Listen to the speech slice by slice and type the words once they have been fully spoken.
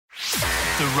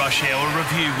The Rush Hour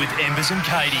Review with Embers and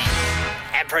Katie.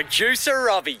 And producer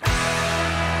Robbie.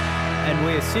 And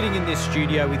we're sitting in this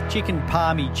studio with chicken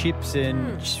palmy chips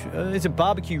and there's a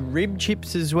barbecue rib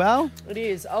chips as well. It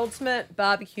is ultimate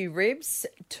barbecue ribs,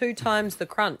 2 times the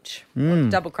crunch, or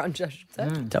double crunch, I should say.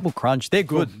 Double crunch. They're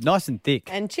good. Nice and thick.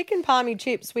 And chicken palmy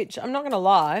chips, which I'm not going to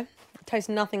lie, taste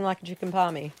nothing like a chicken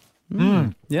palmy.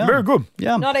 Yeah. Very good.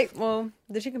 Yeah.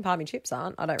 The chicken palmy chips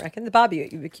aren't, I don't reckon. The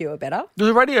barbecue are better.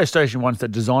 There's a radio station once that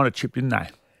designed a chip, didn't they?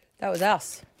 That was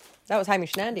us. That was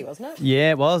Hamish and Andy, wasn't it?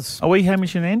 Yeah, it was. Are we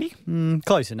Hamish and Andy?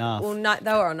 Close enough. Well, no,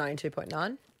 they were on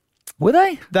 92.9. Were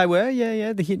they? They were,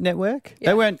 yeah, the Hit Network.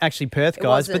 Yeah. They weren't actually Perth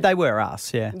guys, wasn't- but they were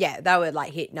us, yeah. Yeah, they were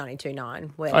like Hit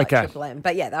 92.9. We're like Okay. Triple M.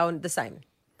 But yeah, they were the same.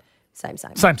 Same.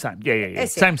 Same. Yeah.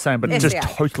 SCA. Same, but just SCA.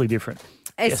 totally different.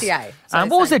 SCA. So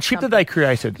What was same that chip that company. they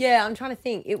created? Yeah, I'm trying to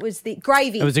think. It was the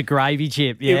gravy. It was a gravy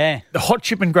chip, yeah. The hot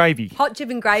chip and gravy. hot chip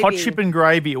and gravy. Hot chip and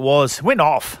gravy it was. Went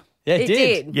off. Yeah, It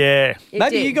did. Yeah. It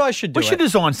Maybe did. you guys should do We should it.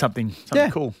 design something Yeah.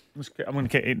 cool. I'm going to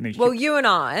keep eating these Well, chips. you and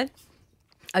I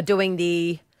are doing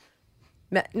the.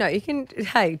 No, you can.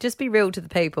 Hey, just be real to the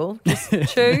people. Just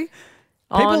chew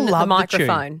on the love to chew.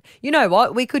 microphone. You know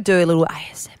what? We could do a little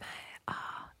ASMR.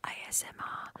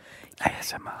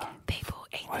 ASMR. People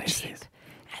eat What the is chip this?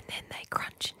 and then they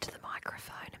crunch into the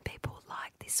microphone, and people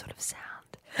like this sort of sound.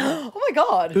 Oh my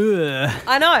god! Ugh.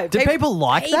 I know. Do people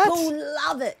like that? People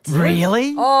love it.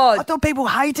 Really? Oh. I thought people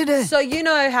hated it. So you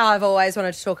know how I've always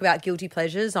wanted to talk about guilty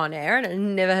pleasures on air, and it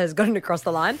never has gotten across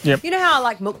the line. Yep. You know how I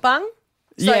like mukbang?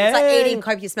 So Yeah. it's like eating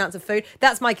copious amounts of food.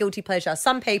 That's my guilty pleasure.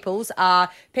 Some people's are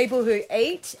people who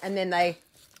eat and then they.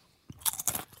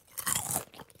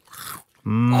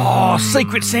 Oh,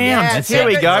 secret sounds. Yeah, Here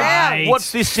we secret go. sounds.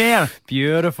 What's this sound?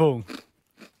 Beautiful.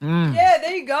 Yeah,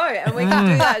 there you go. And we can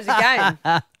do that as a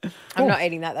game. I'm not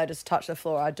eating that though. Just touch the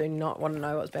floor. I do not want to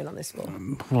know what's been on this floor.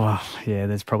 Well, yeah,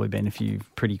 there's probably been a few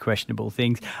pretty questionable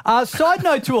things. Side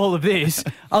note to all of this,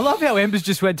 I love how Embers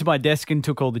just went to my desk and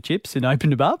took all the chips and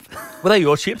opened them up. Were they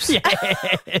your chips? Yeah.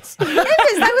 Yes, they were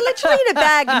literally in a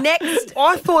bag next.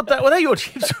 I thought that were they your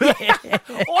chips? I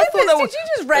thought they were. Did you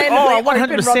just randomly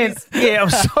open 100%. Robbie's? Yeah, I'm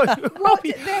sorry. What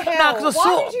the hell? No, 'cause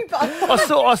Why did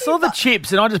you? I saw the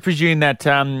chips, and I just presumed that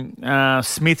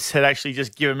Smiths had actually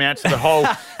just given them out to the whole.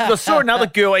 'Cause I saw another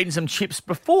girl eating some chips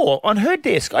before on her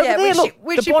desk over there. Look,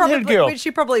 the blonde-haired girl. Which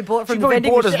she probably bought from She the probably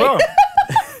vending bought machine. as well.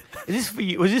 Is this for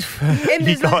you? Was this for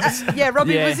you guys? Yeah,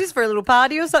 Robbie, Yeah. was this for a little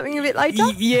party or something a bit later?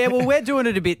 Yeah, well, we're doing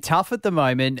it a bit tough at the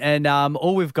moment, and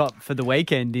all we've got for the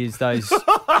weekend is those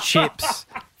chips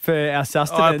for our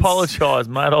sustenance. I apologise,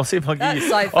 mate. I'll see if I can give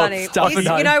That's you. so funny. stuff Is-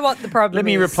 it you know what the problem Let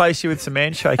me is? replace you with some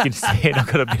handshake instead. I've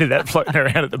got a bit of that floating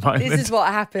around at the moment. This is what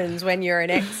happens when you're an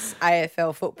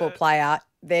ex-AFL football player.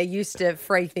 They're used to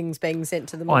free things being sent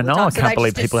to them all I the know. time. I so can't they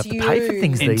believe just people have to pay for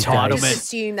things these Entitlement. Just days.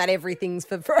 assume that everything's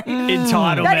for free.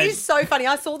 Entitlement. That is so funny.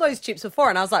 I saw those chips before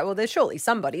and I was like, well, there's surely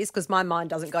somebody's because my mind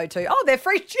doesn't go to, oh, they're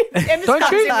free chips. Emma's Don't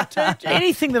comes you? in with 2 chips.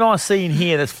 Anything that I see in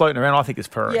here that's floating around, I think is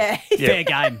free. Yeah. Fair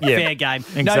game. Yeah. Fair game.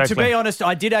 No, to Exactly. be honest,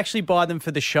 I did actually buy them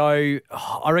for the show,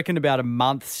 I reckon about a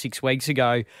month, 6 weeks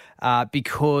ago,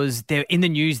 because in the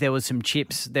news there was some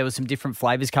chips, there was some different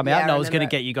flavours come Yeah, out, and I I was going to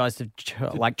remember. get you guys to try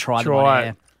them Try on it.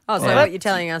 air. Oh, so what you're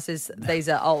telling us is these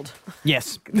are old.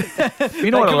 Yes.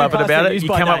 You know what I They love could it be about passed it? use You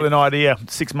by come up date. with an idea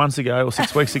 6 months ago or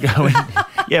 6 weeks ago and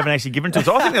you haven't actually given it to us.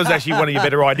 I think that was actually one of your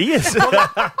better ideas.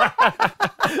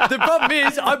 The problem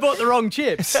is I bought the wrong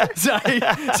chips. So they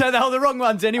were the wrong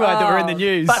ones anyway that were in the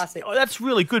news. But Classic. that's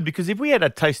really good because if we had a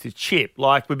tasted chip,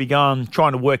 like we'd be trying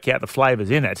to work out the flavours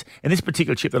in it, and this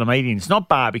particular chip that I'm eating, it's not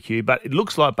barbecue, but it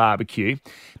looks like barbecue,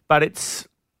 but it's,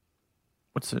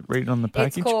 what's it read on the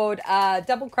package? It's called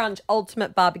Double Crunch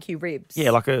Ultimate Barbecue Ribs.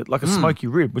 Yeah, like a smoky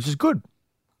rib, which is good.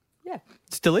 Yeah.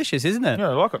 It's delicious, isn't it?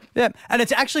 Yeah, I like it. Yeah, and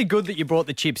it's actually good that you brought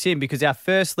the chips in because our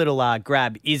first little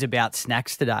grab is about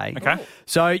snacks today. Okay.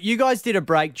 So you guys did a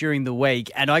break during the week,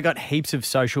 and I got heaps of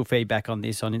social feedback on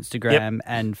this on Instagram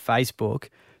and Facebook.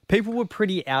 People were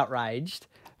pretty outraged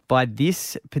by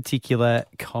this particular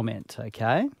comment,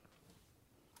 okay?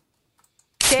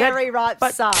 Cherry ripe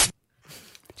suck.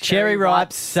 Cherry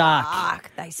ripe suck.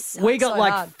 Fuck, they suck We got so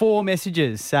like hard. 4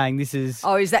 messages saying this is...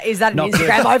 Oh, is that an Not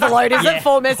Instagram good. overload? Is Yeah. it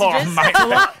 4 messages? Oh,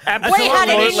 mate. We had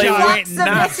an Absolutely influx of went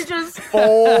nuts. messages.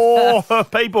 4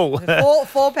 people.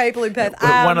 Four people in Perth.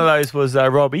 One of those was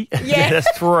Robbie. Yeah.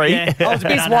 That's 3. Yeah, I was a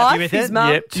bit His unhappy wife, with his it. mum.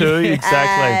 Yep, 2,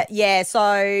 exactly. Yeah,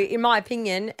 so in my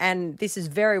opinion, and this is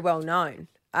very well known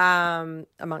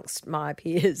amongst my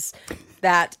peers,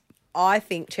 that I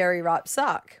think cherry ripe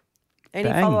suck. Any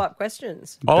Bang. follow-up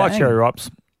questions? I like Bang. cherry ripes.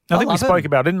 I think we love spoke them.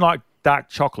 about it. I didn't like dark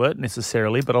chocolate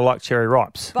necessarily, but I like cherry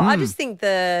ripes. But I just think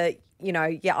the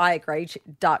yeah, I agree.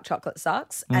 Dark chocolate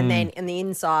sucks. And then in the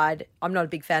inside, I'm not a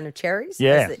big fan of cherries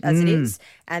Yeah. as it is.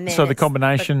 And then So the it's-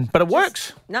 combination, but it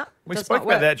works. No, We does spoke not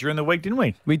about work. that during the week, didn't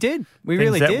we? We did. We Things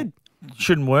really that did.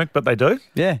 Shouldn't work, but they do.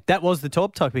 Yeah, that was the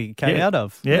top topic it came out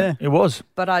of. Yeah, it was.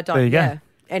 But I don't. There you go. Yeah.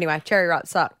 Anyway, cherry ripe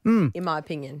suck, in my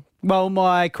opinion. Well,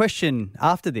 my question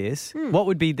after this, what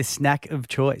would be the snack of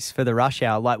choice for the rush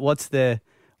hour? Like, what's the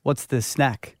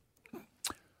snack?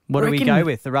 What do we reckon- go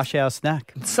with, the rush hour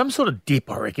snack? Some sort of dip,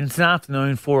 I reckon. It's an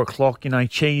afternoon, 4 o'clock.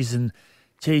 Cheese and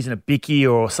a bicky,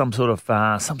 or some sort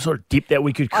of dip that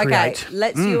we could Okay, create.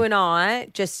 let's you and I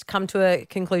just come to a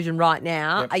conclusion right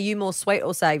now. Are you more sweet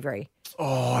or savoury?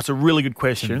 Oh, it's a really good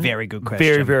question. very good question.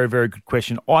 Very, very, very good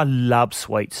question. I love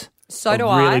sweets. So do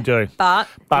I. really do. But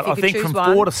if you I could think choose from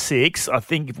one- 4 to 6, I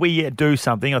think if we do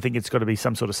something, I think it's got to be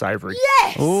some sort of savoury.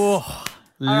 Oh,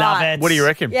 love right. it. What do you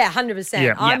reckon? Yeah, 100%.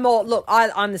 Yeah. I'm more, look,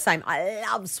 I'm the same. I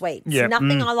love sweets. Yeah.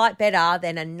 Nothing I like better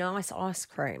than a nice ice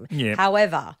cream. Yeah.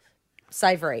 However,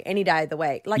 savoury any day of the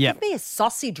week. Like, Yep. give me a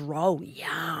sausage roll.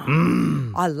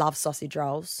 Yum. I love sausage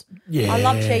rolls. Yeah, I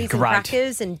love cheese and great.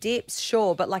 crackers and dips,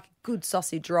 sure, but like a good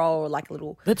sausage roll, like a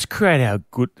little. Let's create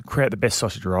the best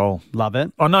sausage roll. Love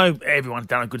it. I know everyone's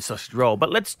done a good sausage roll, but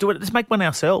let's do it. Let's make one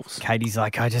ourselves. Katie's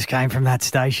like, I just came from that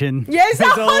station. Yes,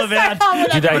 It's all about.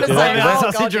 Did they do that?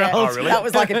 Sausage rolls. Oh, really? That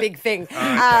was like a big thing.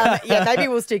 Yeah, maybe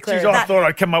we'll steer clear Jeez, of I that. thought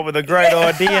I'd come up with a great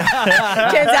idea.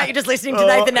 Turns out you're just listening to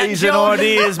Nathan Nat He's an John.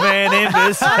 ideas, man,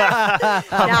 Embers. I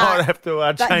might have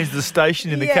to change the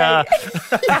station in the Yeah. car.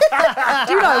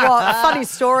 Do you know what? Funny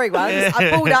story once.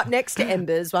 I pulled up next to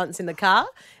Embers once in the car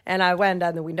and I wound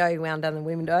down the window. He wound down the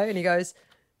window and he goes,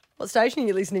 "What station are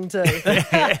you listening to?"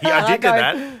 Yeah, I did go,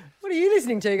 that. "What are you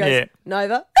listening to?" He goes, Yeah.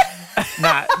 "Nova."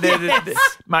 No,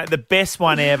 mate, the best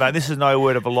one ever. This is no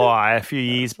word of a lie. A few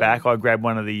years back, I grabbed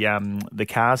one of the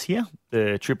cars here,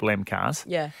 the Triple M cars.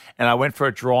 Yeah. And I went for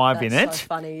a drive in That's it. so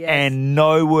funny, yes. And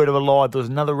no word of a lie, there was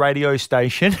another radio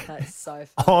station That's so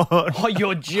funny. Oh,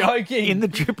 you're joking. in the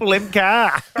Triple M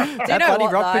car. Do you That know bloody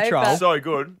what, Rock though? Patrol. But So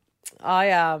good.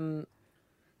 I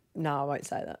no, I won't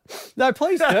say that. No,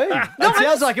 please do. It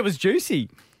sounds like it was juicy.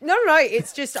 No.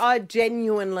 It's just I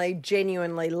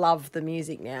genuinely love the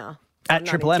music now. At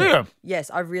Triple M. Yeah. Yes,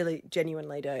 I really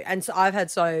genuinely do. And so I've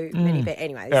had so many people,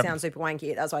 anyway, it Yep. sounds super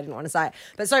wanky. That's why I didn't want to say it.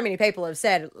 But so many people have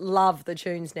said, love the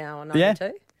tunes now on Yeah.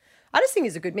 92. I just think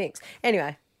it's a good mix.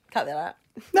 Anyway, cut that out.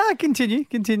 No, continue.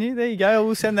 There you go.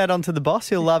 We'll send that on to the boss.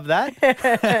 He'll love that.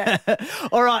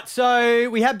 All right, so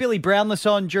we had Billy Brownless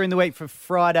on during the week for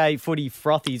Friday Footy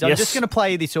Frothies. I'm Yes. just going to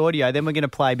play you this audio, then we're going to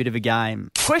play a bit of a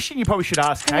game. Question you probably should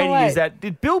ask Hang on, Katie wait. is that,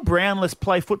 did Bill Brownless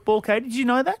play football, Katie? Did you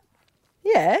know that?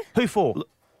 Yeah, Who for?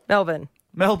 Melbourne.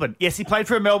 Melbourne. Yes, he played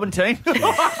for a Melbourne team. There you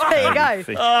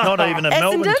go. Not even a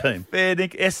Melbourne Essendon? team. Fair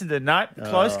Nick Essendon. No,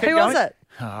 close. Keep Who going. was it?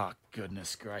 Oh,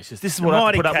 goodness gracious. This is what I have to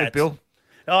Mighty put up with, Cats. Bill.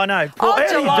 Oh, no. Oh, how do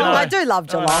you Geelong. do it? I do love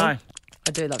Geelong. I know.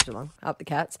 I do love Geelong. Up the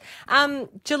Cats.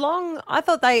 Geelong, I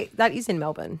thought that is in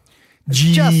Melbourne.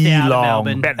 Just out of Geelong,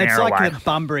 Melbourne. about an It's hour like away. the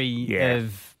Bunbury Yeah.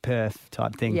 of Perth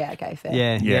type thing. Yeah, okay, fair.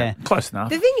 Yeah. Close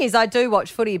enough. The thing is, I do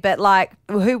watch footy, but like,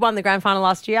 who won the grand final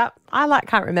last year?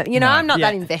 Can't remember. I'm not Yeah.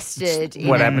 that invested in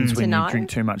What it happens to when know. you drink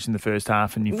too much in the first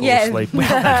half and you fall Yeah, asleep?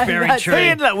 That's very That's true. He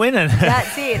ended up winning.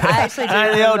 That's it. I actually do.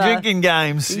 the old remember. drinking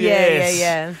games. Yeah, yes.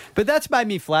 yeah. But that's made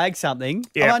me flag something.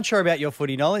 Yeah. I'm unsure about your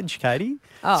footy knowledge, Katie.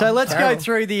 Oh, So let's go terrible.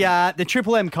 through the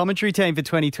Triple M commentary team for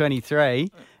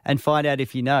 2023 and find out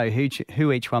if you know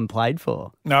who each one played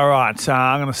for. All right,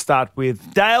 I'm going to start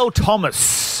with Dale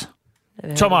Thomas.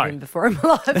 Never heard Tomo. of him before in my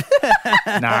life.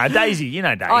 Nah, Daisy. You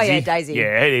know Daisy. Oh, yeah, Daisy.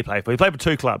 Yeah, who did he play for? He played for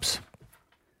 2 clubs.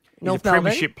 North He's a Melbourne,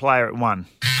 premiership player at 1.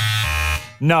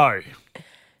 No.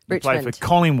 He played Richmond, for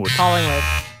Collingwood. Collingwood.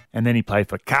 And then he played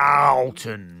for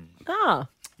Carlton. Ah,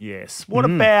 Yes. What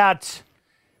about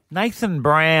Nathan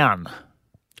Brown?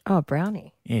 oh,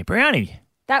 Brownie. Yeah, Brownie.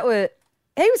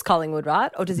 He was Collingwood, right?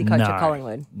 Or does he coach at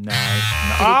Collingwood? No.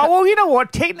 Oh, well, you know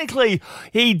what? Technically,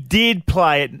 he did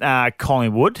play at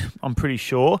Collingwood, I'm pretty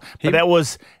sure. But that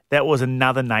was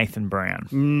another Nathan Brown.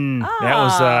 That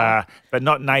was, but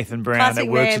not Nathan Brown Classic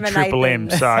that works man, at Triple M.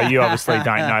 Nathan. So you obviously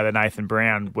don't know that Nathan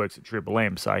Brown works at Triple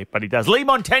M. So, but he does. Lee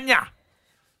Montagna.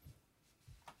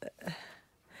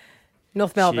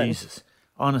 North Melbourne. Jesus.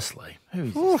 Honestly. Who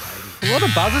is this? A lot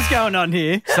of buzzers going on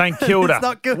here. St Kilda. It's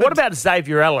not good. What about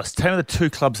Xavier Ellis? Tell me the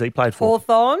 2 clubs he played for.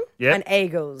 Hawthorn Yep. and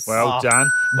Eagles. Well done.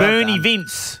 Bernie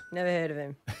Vince. Never heard of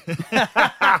him.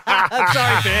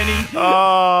 Sorry, Bernie.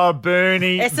 Oh,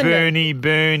 Bernie. Essendon.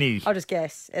 Bernie. I'll just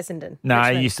guess. Essendon. No, he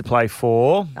Richmond. used to play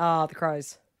for. Oh, the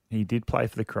Crows. He did play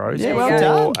for the Crows. Yeah, well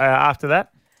For, done. after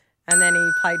that, And then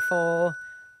he played for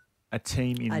A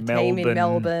team in A Melbourne. team in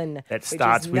Melbourne. That which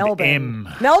starts is with Melbourne. M.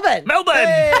 Melbourne. Melbourne!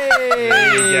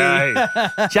 There you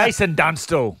go. Jason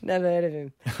Dunstall. Never heard of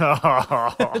him. Take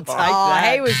Oh,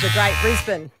 that. he was the great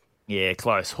Brisbane. Yeah,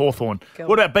 close. Hawthorn. Cool.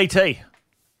 What about BT?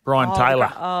 Brian Taylor.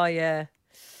 Oh, yeah.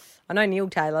 I know Neil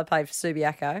Taylor played for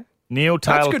Subiaco. Neil That's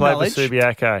Taylor good played knowledge. for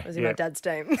Subiaco. Was in Yeah. my dad's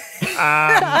team.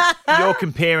 You're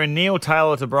comparing Neil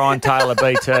Taylor to Brian Taylor,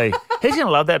 BT. He's going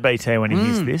to love that BT when he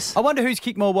hears this. I wonder who's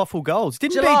kicked more waffle goals.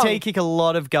 Didn't Geelong. BT kick a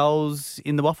lot of goals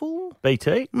in the waffle?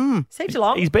 BT? See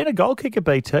Geelong? He's been a goal kicker,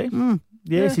 BT.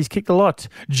 Yes, he's kicked a lot.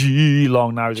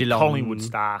 Geelong, no, he's a Geelong. Collingwood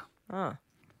star. Oh.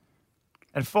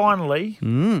 And finally,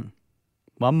 One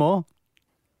more.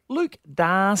 Luke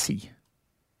Darcy.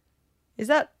 Is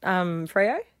that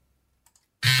Freo?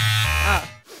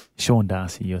 Sean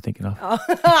Darcy, you're thinking of.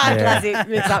 Classic.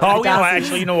 Mix up Oh, with you know, Darcy.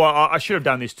 actually, you know what? I should have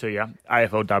done this to you.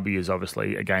 AFLW is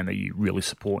obviously a game that you really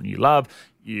support and you love.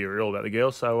 You're all about the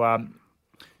girls. So,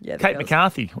 Yeah, the Kate girls.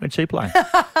 McCarthy, where'd she play?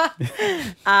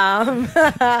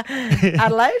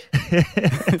 Adelaide?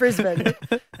 Brisbane.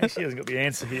 She hasn't got the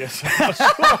answer here. So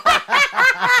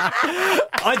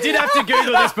I did have to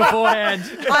Google this beforehand.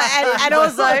 And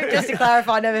also, just to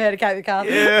clarify, I never heard of Kate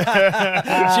McCarthy.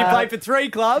 She played for 3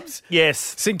 clubs. yes,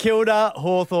 St Kilda,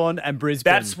 Hawthorn and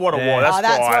Brisbane. that's what it Yeah. was. That's, Oh,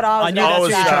 that's right. what I was I knew that's what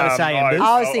you were trying to say, Embers.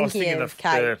 I was thinking of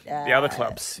Kate. the other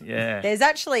clubs. Yeah. There's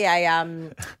actually a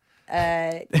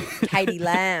Katie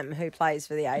Lamb who plays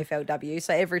for the AFLW.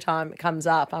 So every time it comes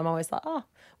up, I'm always like, oh,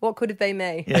 what could have been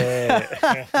me?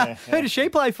 Yeah. Who does she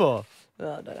play for?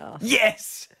 Oh, I don't know.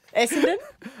 Yes. Essendon?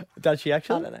 Does she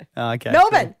actually? I don't know. Oh, okay.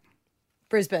 Melbourne?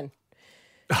 Brisbane?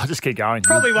 I'll just keep going.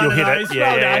 Probably one You'll of hit those. it.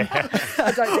 Well Yeah.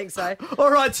 I don't think so. All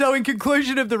right, so in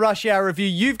conclusion of the Rush Hour review,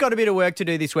 you've got a bit of work to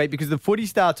do this week because the footy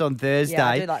starts on Thursday. Yeah,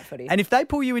 I do like footy. And if they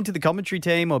pull you into the commentary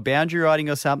team or boundary riding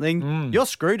or something, you're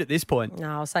screwed at this point. No,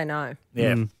 I'll say no.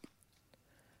 Yeah.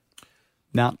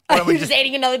 No. Are you just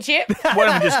eating another chip? Why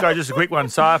don't we just go just a quick one?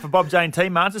 So for Bob Jane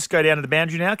Team Martin, just go down to the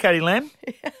boundary now. Katie Lamb.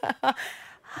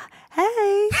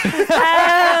 Hey.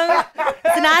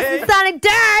 It's a nice and sunny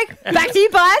day. Back to you,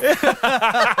 boys.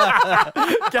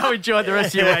 Go enjoy the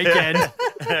rest of your weekend.